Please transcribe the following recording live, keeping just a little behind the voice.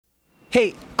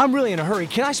Hey, I'm really in a hurry.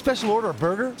 Can I special order a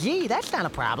burger? Gee, that's not a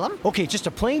problem. Okay, just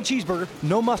a plain cheeseburger,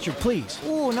 no mustard, please.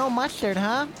 Ooh, no mustard,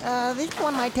 huh? This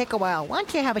one might take a while. Why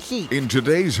don't you have a seat? In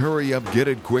today's hurry-up,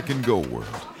 get-it-quick-and-go world,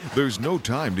 there's no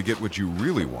time to get what you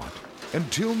really want.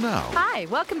 Until now. Hi,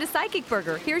 welcome to Psychic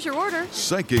Burger. Here's your order.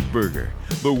 Psychic Burger,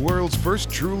 the world's first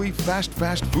truly fast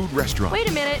food restaurant. Wait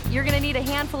a minute, you're gonna need a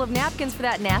handful of napkins for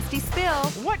that nasty spill.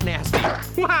 What nasty?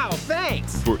 Wow,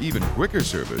 thanks. For even quicker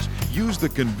service, use the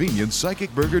convenient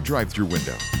Psychic Burger drive-thru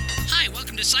window. Hi,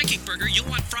 welcome to Psychic Burger. You'll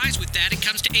want fries with that. It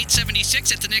comes to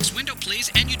 $8.76 at the next window,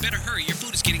 please. And you'd better hurry. Your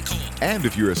food is getting cold. And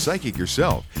if you're a psychic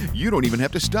yourself, you don't even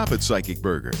have to stop at Psychic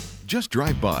Burger. Just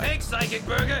drive by. Thanks, Psychic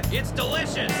Burger. It's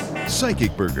delicious.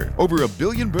 Psychic Burger. Over 1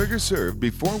 billion burgers served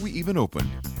before we even opened.